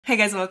Hey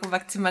guys, welcome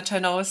back to my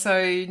channel.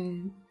 So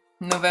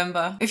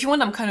November. If you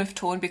want, I'm kind of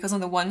torn because on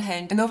the one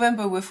hand,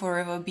 November will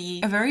forever be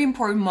a very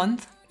important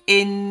month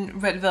in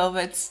Red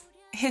Velvet's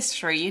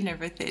history and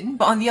everything.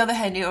 But on the other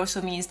hand, it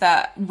also means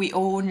that we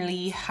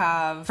only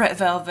have Red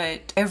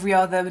Velvet every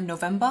other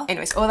November.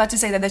 Anyways, all that to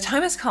say that their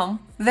time has come.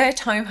 Their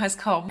time has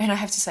come. And I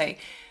have to say,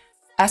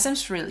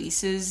 SM's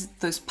releases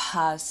this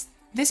past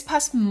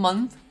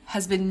month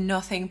has been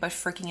nothing but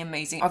freaking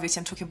amazing. Obviously,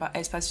 I'm talking about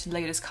aespa's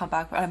latest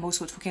comeback, but I'm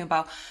also talking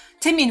about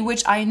Taemin,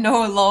 which I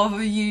know a lot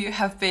of you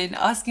have been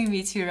asking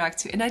me to react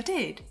to, and I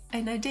did.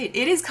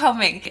 It is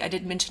coming. I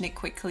did mention it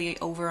quickly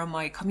over on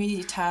my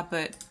community tab,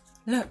 but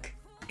look,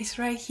 it's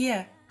right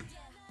here.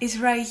 It's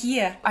right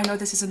here. I know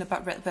this isn't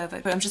about Red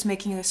Velvet, but I'm just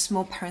making a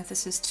small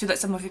parenthesis to let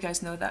some of you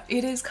guys know that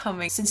it is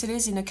coming. Since it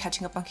is in a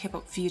catching up on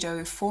K-pop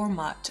video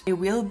format, it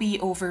will be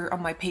over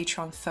on my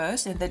Patreon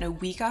first, and then a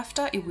week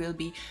after it will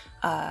be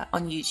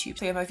on YouTube.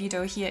 So yeah, my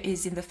video here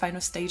is in the final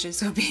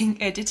stages of being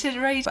edited,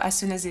 right? But as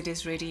soon as it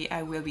is ready,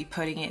 I will be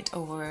putting it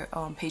over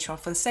on Patreon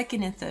for the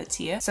second and third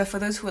tier. So for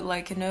those who would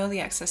like an early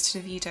access to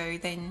the video,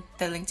 then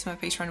the link to my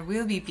Patreon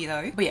will be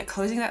below. But yeah,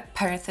 closing that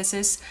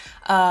parenthesis,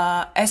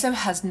 SM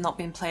has not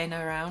been playing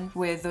around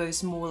with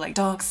those more like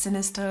dark,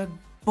 sinister,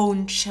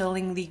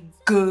 bone-chillingly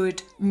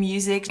good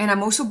music. And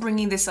I'm also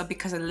bringing this up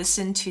because I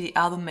listened to the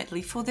album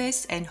medley for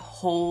this, and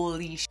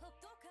holy shit,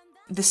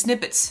 the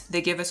snippets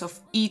they give us of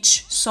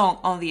each song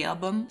on the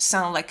album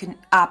sound like an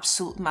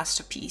absolute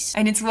masterpiece.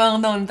 And it's well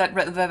known that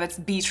Red Velvet's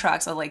B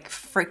tracks are like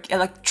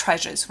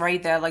treasures,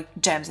 right? They're like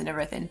gems and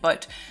everything.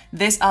 But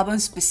this album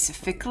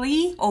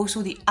specifically,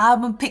 also the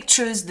album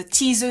pictures, the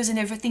teasers and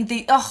everything,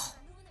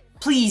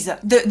 please,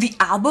 the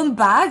album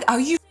bag, are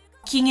you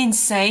fucking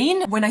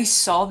insane? When I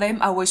saw them,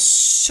 I was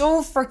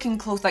so freaking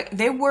close. Like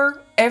they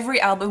were,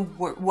 every album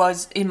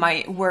was in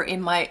my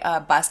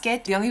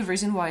basket. The only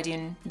reason why I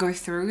didn't go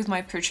through with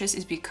my purchase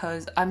is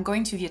because I'm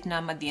going to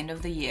Vietnam at the end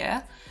of the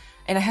year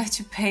and I have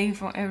to pay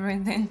for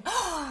everything.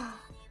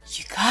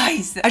 You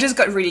guys, I just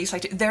got really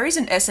excited. There is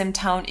an SM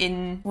town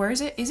in, where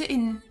is it? Is it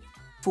in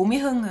Phú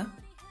Mỹ Hưng?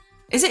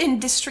 Is it in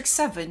District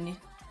 7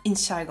 in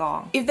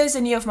Saigon? If there's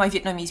any of my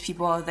Vietnamese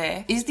people out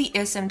there, is the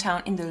SM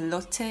town in the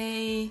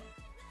Lotte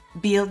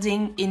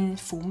building in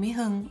Phú Mỹ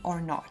Hưng or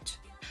not?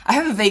 I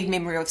have a vague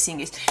memory of seeing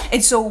it,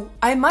 and so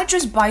I might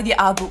just buy the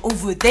album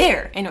over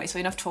there. Anyway, so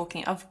enough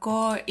talking. I've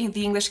got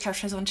the English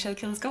captions on Chill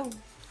Kill. Let's go.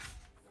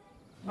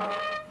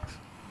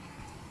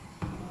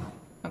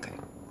 Okay.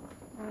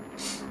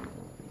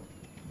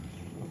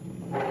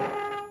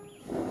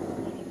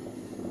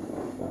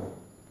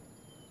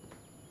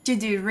 Dude,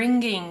 the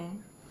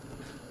ringing.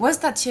 What's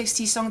that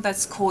TXT song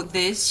that's called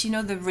this? You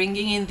know, the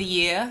ringing in the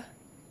ear?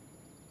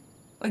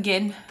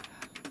 Again.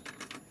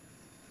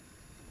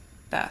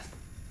 That.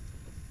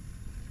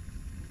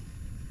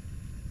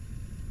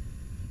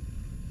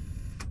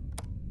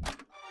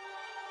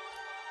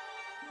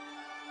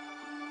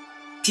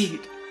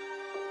 Dude.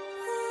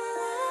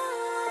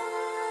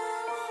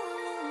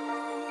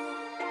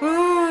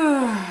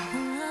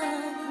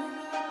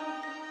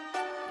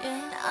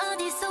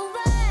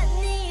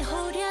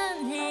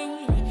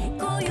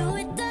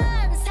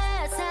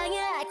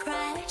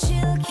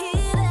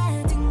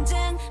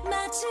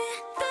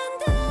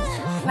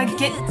 Like,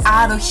 get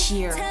out of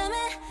here.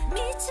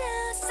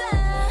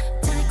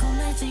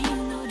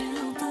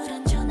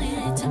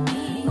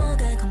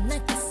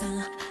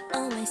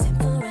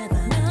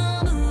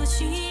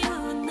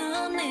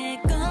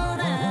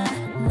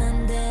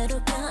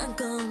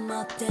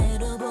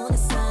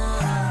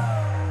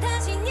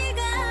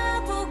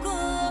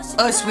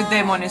 Us with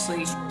them,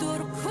 honestly.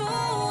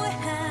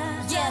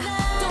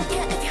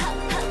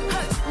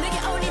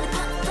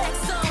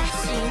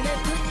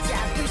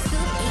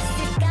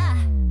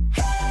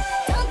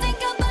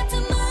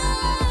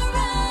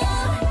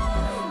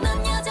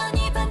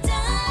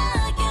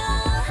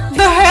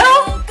 The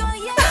hell?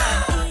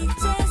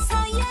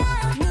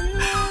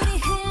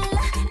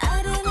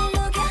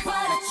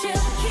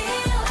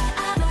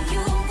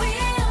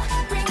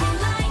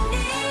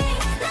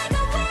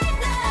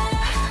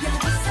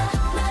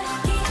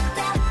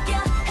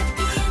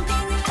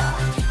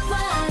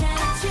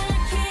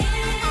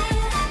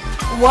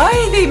 Why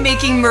are they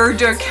making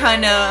murder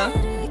kinda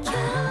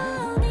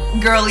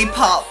girly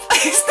pop?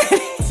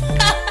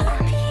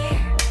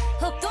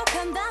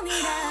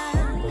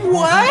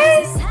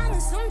 What?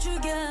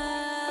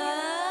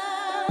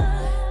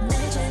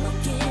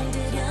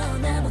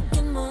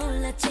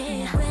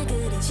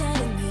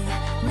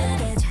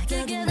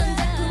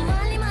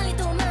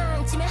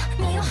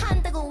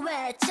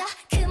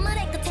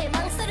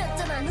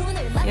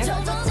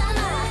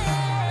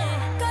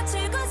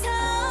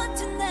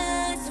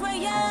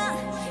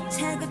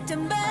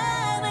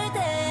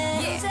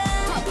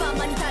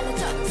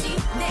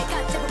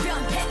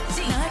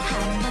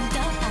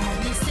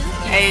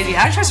 Hey, the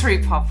actress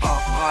really popped up.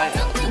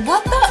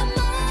 What the?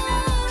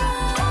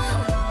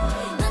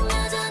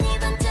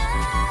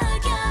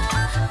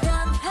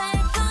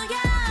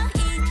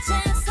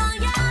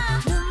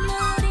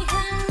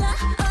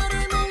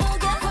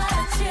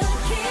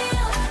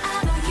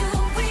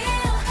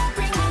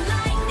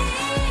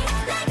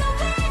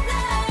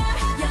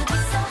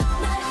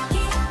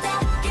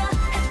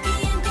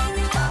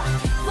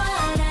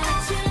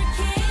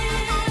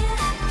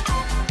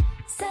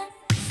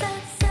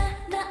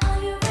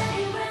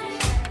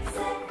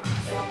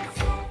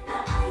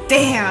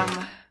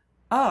 Damn!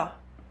 Oh,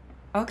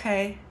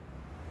 okay.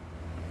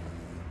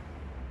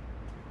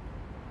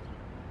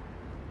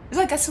 It's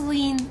like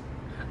gasoline.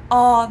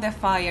 Oh, they're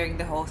firing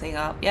the whole thing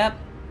up. Yep.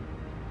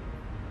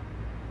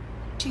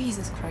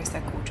 Jesus Christ,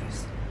 they're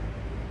gorgeous.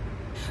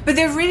 But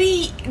they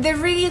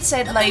really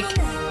said like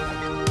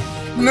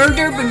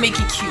murder but make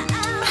it cute.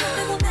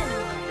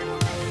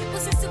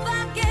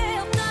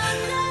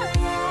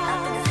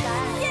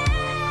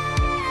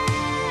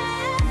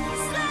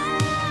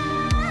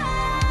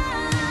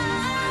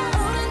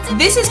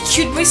 This is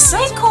cute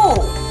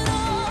recycle.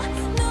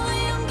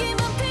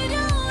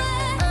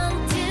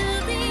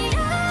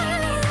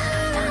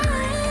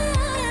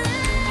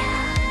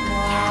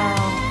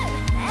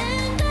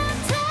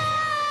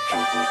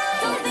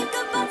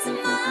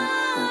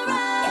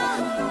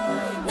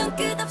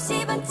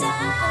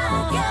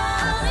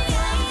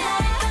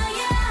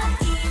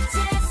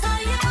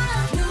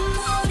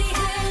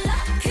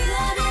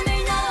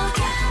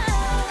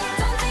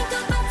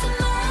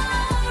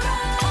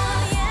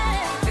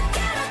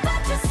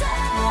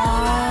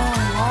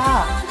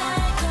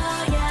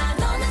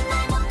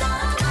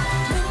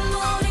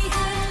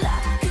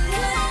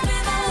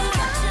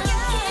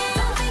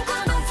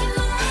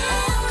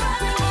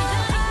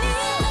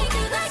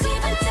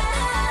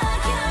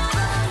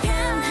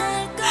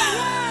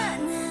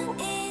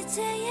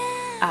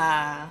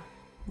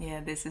 Yeah,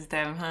 this is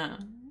them, huh?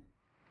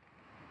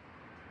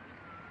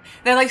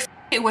 They're like,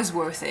 it was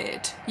worth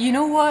it. You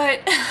know what?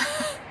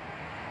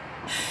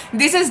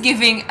 This is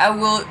giving, I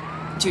will...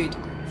 Dude,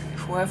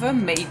 whoever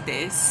made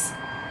this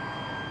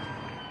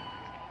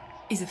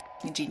is a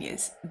f***ing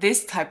genius.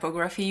 This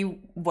typography,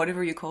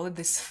 whatever you call it,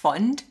 this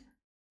font.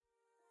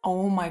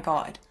 Oh my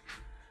god.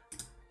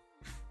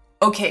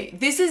 Okay,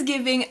 this is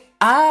giving,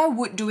 I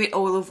would do it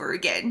all over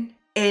again.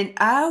 And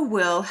I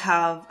will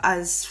have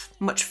as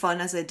much fun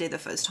as I did the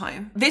first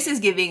time. This is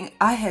giving,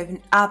 I have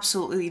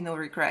absolutely no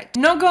regret.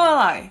 Not gonna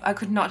lie, I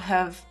could not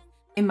have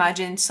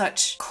imagined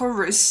such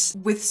chorus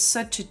with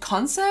such a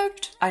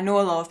concept. I know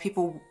a lot of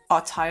people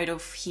are tired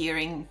of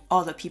hearing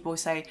other people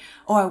say,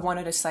 oh, I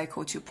wanted a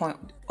Psycho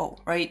 2.0,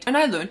 right? And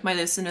I learned my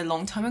lesson a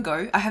long time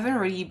ago. I haven't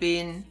really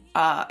been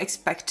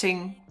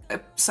expecting a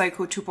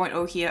Psycho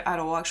 2.0 here at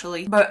all,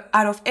 actually. But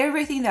out of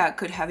everything that I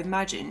could have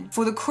imagined,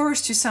 for the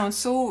chorus to sound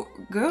so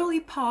girly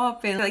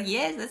pop and like,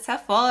 yes, let's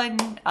have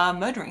fun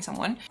murdering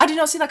someone, I did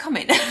not see that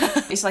coming.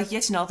 It's like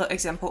yet another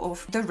example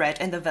of the red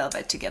and the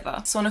velvet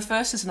together. So on a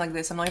first listen like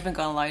this, I'm not even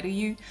gonna lie to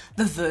you,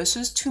 the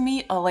verses to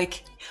me are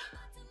like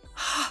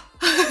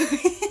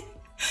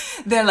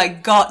they're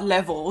like god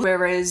level,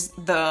 whereas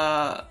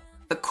the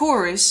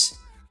chorus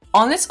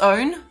on its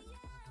own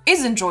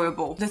is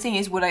enjoyable. The thing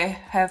is, would I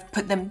have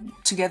put them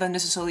together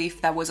necessarily if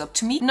that was up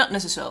to me? Not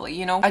necessarily,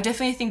 you know? I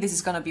definitely think this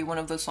is gonna be one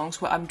of those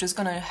songs where I'm just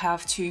gonna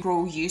have to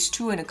grow used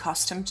to and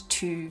accustomed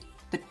to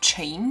the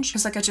change.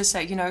 Because like I just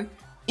said, you know,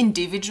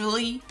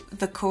 individually,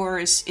 the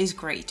chorus is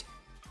great.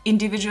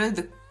 Individually,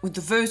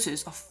 the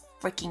verses are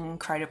freaking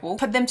incredible.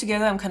 Put them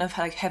together, I'm kind of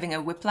like having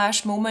a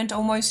whiplash moment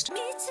almost.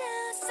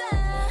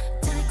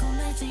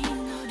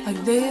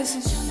 Like this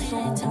is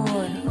so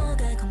good.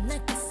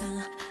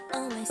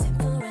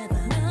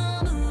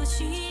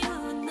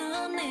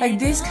 Like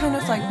this kind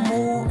of like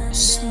more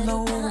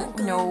slow,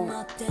 you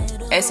know,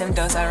 SM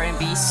does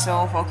R&B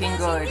so fucking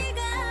good.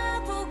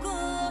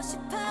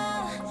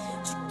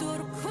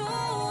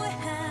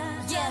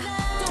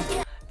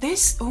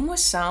 This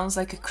almost sounds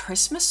like a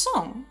Christmas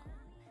song.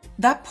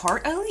 That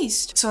part at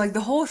least. So like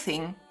the whole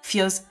thing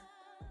feels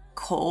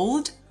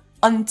cold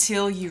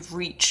until you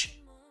reach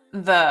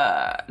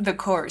the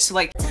chorus. So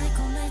like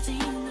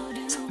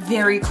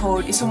very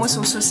cold. It's almost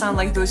also sound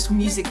like those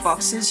music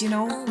boxes, you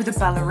know, with the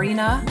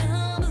ballerina.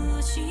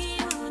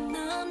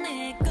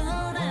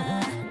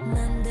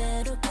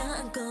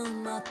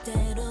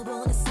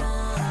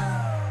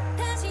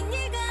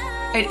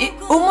 And it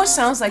almost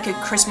sounds like a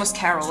Christmas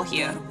carol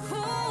here.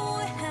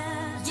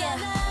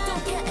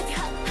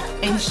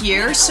 And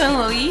here,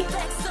 suddenly...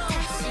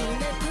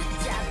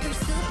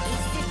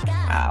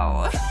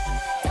 Ow.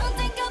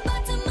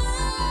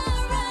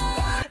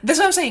 That's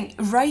what I'm saying.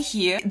 Right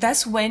here,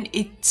 that's when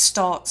it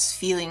starts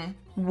feeling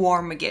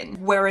warm again.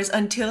 Whereas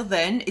until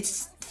then,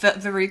 it's felt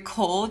very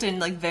cold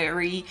and like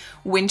very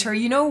winter.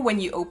 You know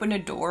when you open a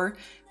door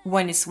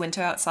when it's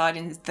winter outside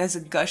and there's a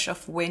gush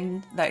of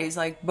wind that is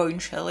like bone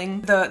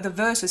chilling? The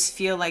verses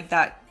feel like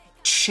that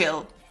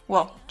chill.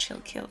 Well, chill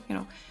kill, you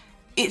know.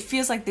 It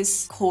feels like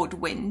this cold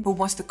wind, but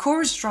once the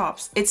chorus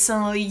drops, it's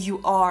suddenly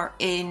you are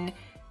in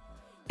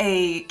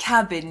a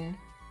cabin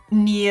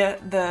near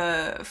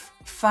the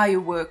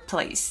firework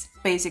place,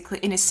 basically,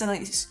 and it's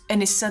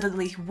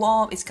suddenly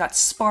warm. It's got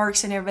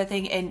sparks and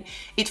everything, and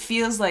it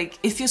feels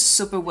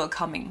super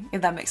welcoming,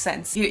 if that makes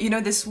sense. You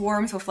know, this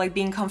warmth of like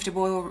being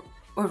comfortable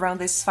around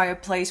this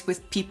fireplace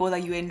with people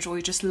that you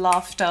enjoy, just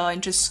laughter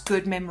and just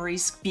good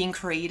memories being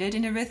created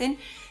and everything.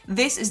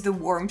 This is the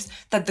warmth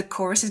that the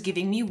chorus is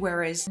giving me,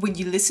 whereas when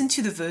you listen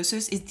to the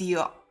verses, it's the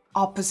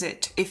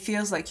opposite. It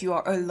feels like you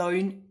are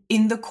alone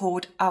in the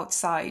cold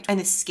outside and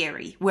it's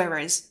scary,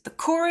 whereas the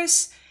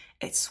chorus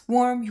It's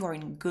warm, you're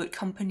in good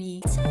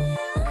company.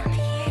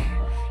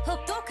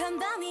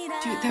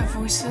 Dude, their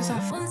voices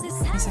are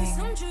amazing.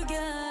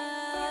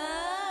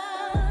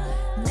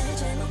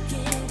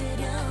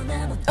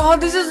 Oh,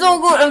 this is so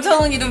good, I'm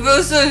telling you, the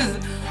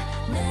verses.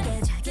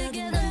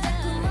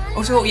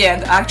 Also, yeah,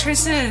 the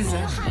actresses.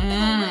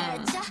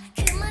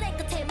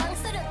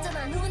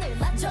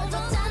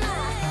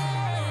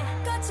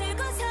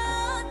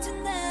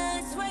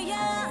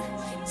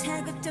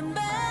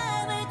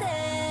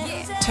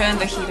 Turn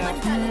the heat up.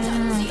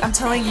 I'm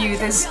telling you,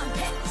 there's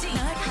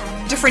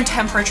different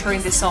temperature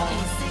in this song.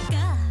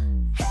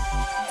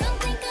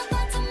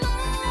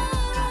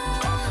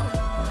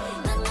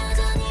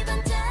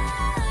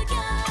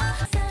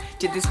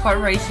 Dude, this part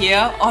right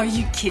here, are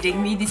you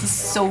kidding me? This is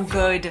so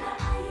good.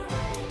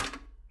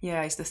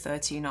 Yeah, it's the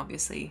 13,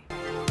 obviously.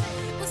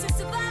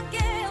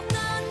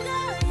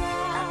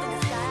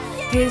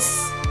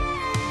 This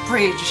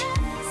bridge.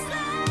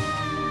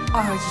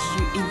 Are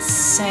you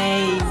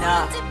insane?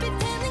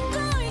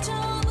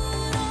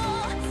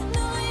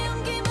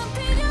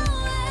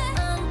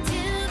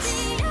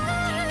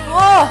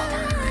 Oh,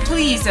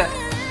 please. And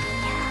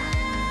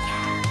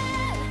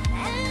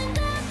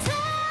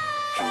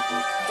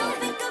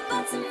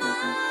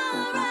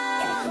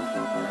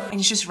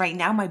it's just right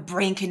now my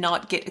brain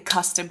cannot get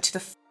accustomed to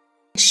the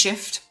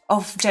shift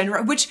of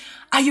genre, which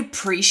I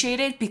appreciate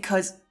it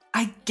because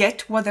I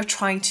get what they're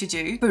trying to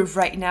do. But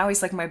right now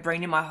it's like my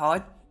brain and my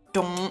heart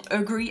don't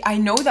agree. I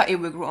know that it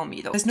will grow on me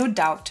though. There's no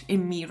doubt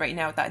in me right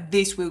now that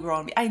this will grow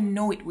on me. I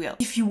know it will.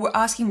 If you were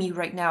asking me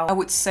right now, I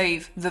would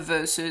save the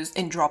verses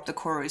and drop the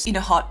chorus in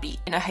a heartbeat.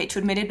 And I hate to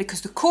admit it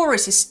because the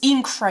chorus is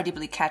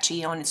incredibly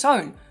catchy on its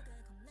own.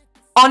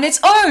 On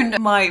its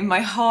own! My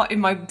heart and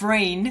my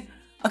brain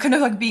are kind of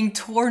like being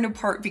torn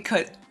apart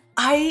because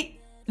I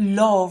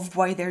love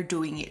why they're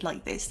doing it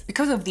like this.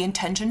 Because of the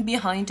intention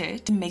behind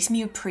it, it makes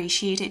me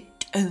appreciate it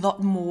a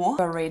lot more.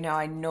 But right now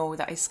I know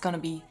that it's gonna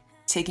be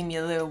taking me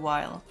a little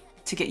while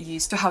to get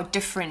used to how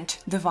different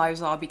the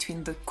vibes are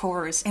between the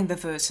chorus and the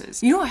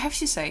verses. You know, I have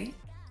to say,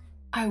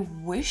 I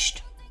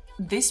wished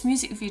this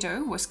music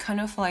video was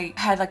kind of like,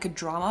 had like a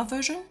drama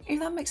version, if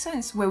that makes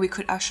sense, where we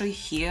could actually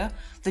hear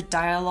the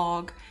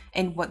dialogue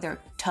and what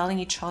they're telling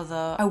each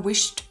other. I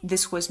wished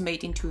this was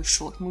made into a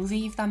short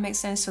movie, if that makes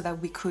sense, so that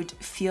we could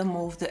feel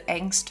more of the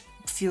angst,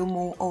 feel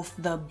more of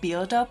the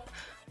build-up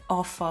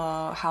of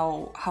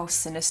how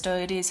sinister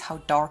it is, how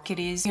dark it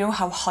is, you know,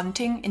 how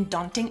haunting and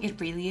daunting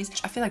it really is.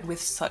 I feel like with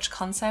such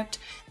concept,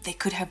 they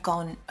could have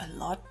gone a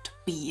lot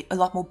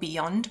more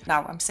beyond.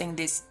 Now, I'm saying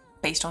this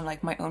based on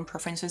like my own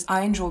preferences.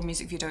 I enjoy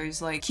music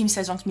videos like Kim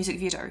Sejong's music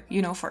video,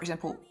 you know, for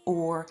example,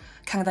 or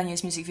Kang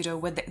Daniel's music video,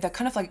 where they're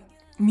kind of like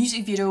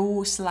music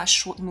video /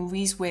 short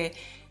movies where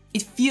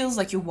it feels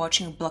like you're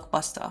watching a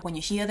blockbuster. When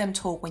you hear them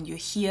talk, when you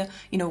hear,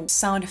 you know,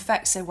 sound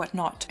effects and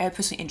whatnot. I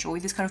personally enjoy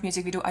this kind of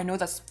music video. I know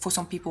that for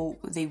some people,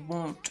 they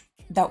won't.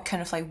 That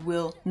kind of like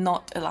will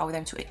not allow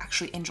them to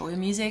actually enjoy the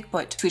music,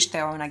 but to each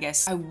their own, I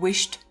guess. I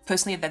wished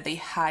personally that they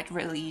had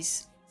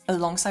released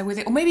alongside with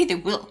it, or maybe they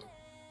will.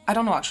 I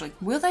don't know actually.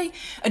 Will they?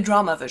 A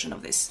drama version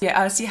of this? Yeah,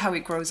 I'll see how it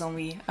grows on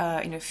me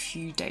in a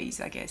few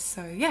days, I guess.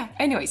 So yeah,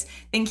 anyways,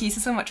 thank you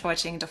so much for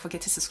watching. Don't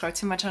forget to subscribe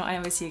to my channel and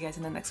I will see you guys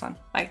in the next one.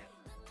 Bye.